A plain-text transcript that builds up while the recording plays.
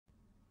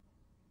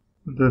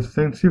The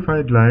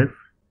Sanctified Life,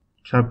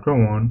 Chapter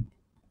 1,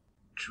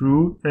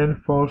 True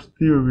and False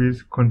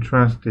Theories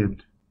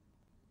Contrasted.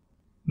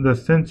 The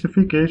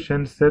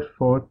sanctification set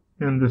forth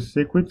in the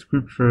sacred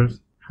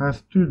scriptures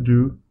has to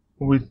do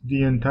with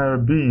the entire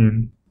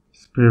being,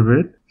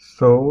 spirit,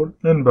 soul,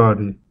 and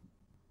body.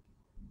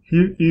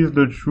 Here is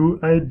the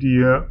true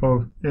idea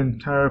of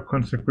entire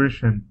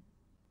consecration.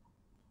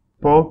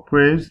 Paul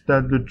prays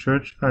that the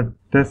church at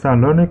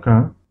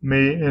Thessalonica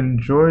may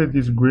enjoy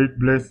this great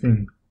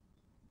blessing.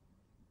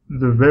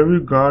 The very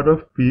God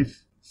of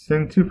peace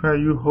sanctify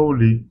you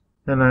wholly,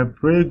 and I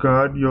pray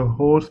God your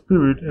whole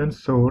spirit and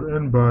soul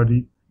and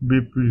body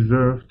be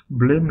preserved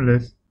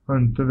blameless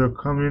unto the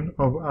coming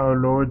of our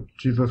Lord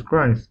Jesus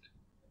Christ.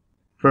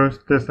 1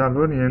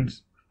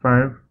 Thessalonians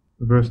 5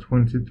 verse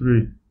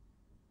 23.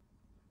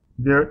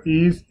 There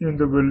is in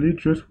the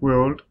religious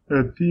world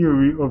a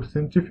theory of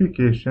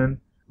sanctification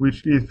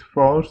which is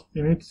false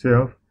in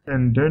itself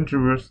and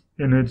dangerous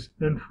in its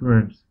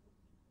influence.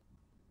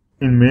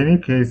 In many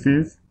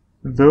cases,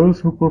 those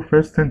who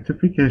profess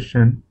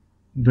sanctification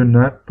do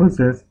not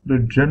possess the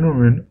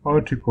genuine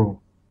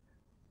article.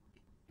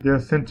 Their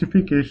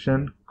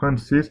sanctification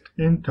consists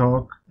in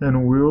talk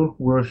and will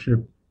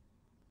worship.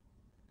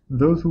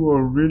 Those who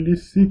are really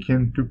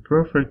seeking to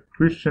perfect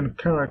Christian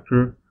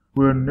character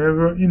will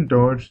never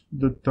indulge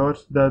the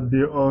thoughts that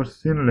they are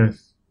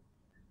sinless.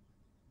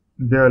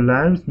 Their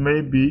lives may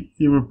be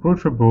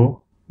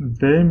irreproachable,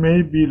 they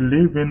may be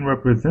living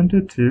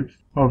representatives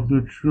of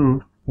the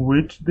truth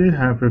which they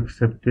have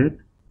accepted,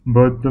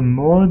 but the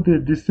more they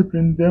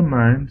discipline their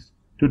minds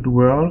to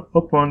dwell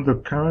upon the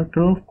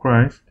character of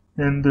Christ,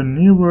 and the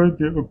nearer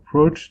they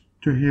approach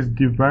to his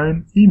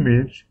divine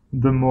image,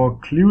 the more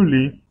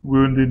clearly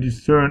will they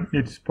discern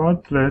its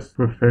spotless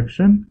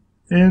perfection,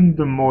 and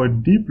the more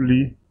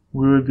deeply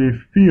will they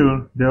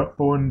feel their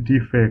own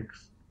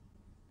defects.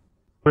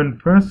 When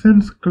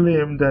persons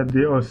claim that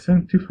they are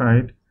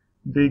sanctified,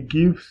 they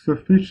give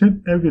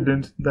sufficient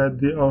evidence that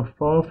they are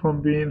far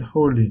from being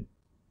holy.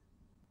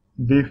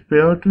 They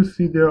fail to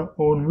see their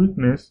own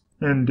weakness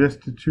and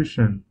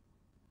destitution.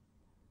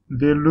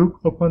 They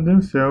look upon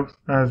themselves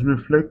as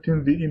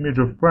reflecting the image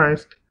of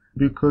Christ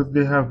because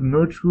they have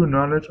no true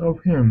knowledge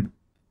of him.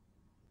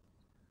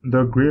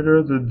 The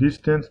greater the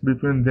distance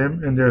between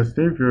them and their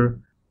Savior,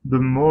 the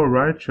more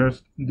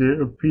righteous they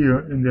appear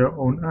in their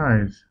own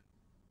eyes.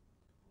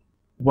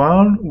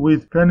 While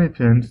with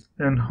penitence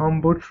and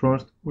humble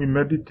trust we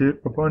meditate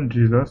upon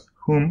Jesus,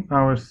 whom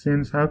our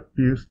sins have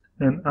pierced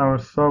and our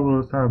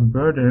sorrows have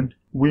burdened,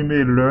 we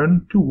may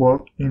learn to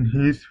walk in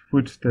his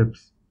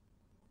footsteps.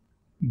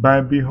 By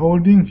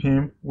beholding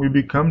him, we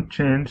become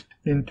changed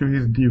into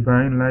his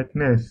divine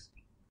likeness.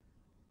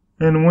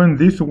 And when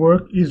this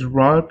work is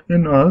wrought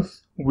in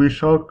us, we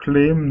shall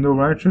claim no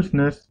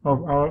righteousness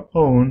of our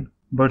own,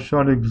 but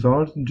shall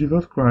exalt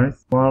Jesus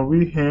Christ while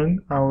we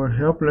hang our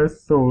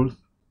helpless souls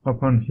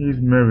upon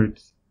his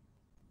merits.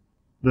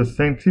 The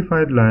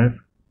Sanctified Life,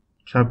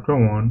 Chapter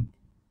 1,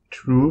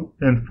 True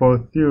and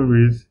False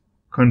Theories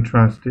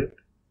Contrasted.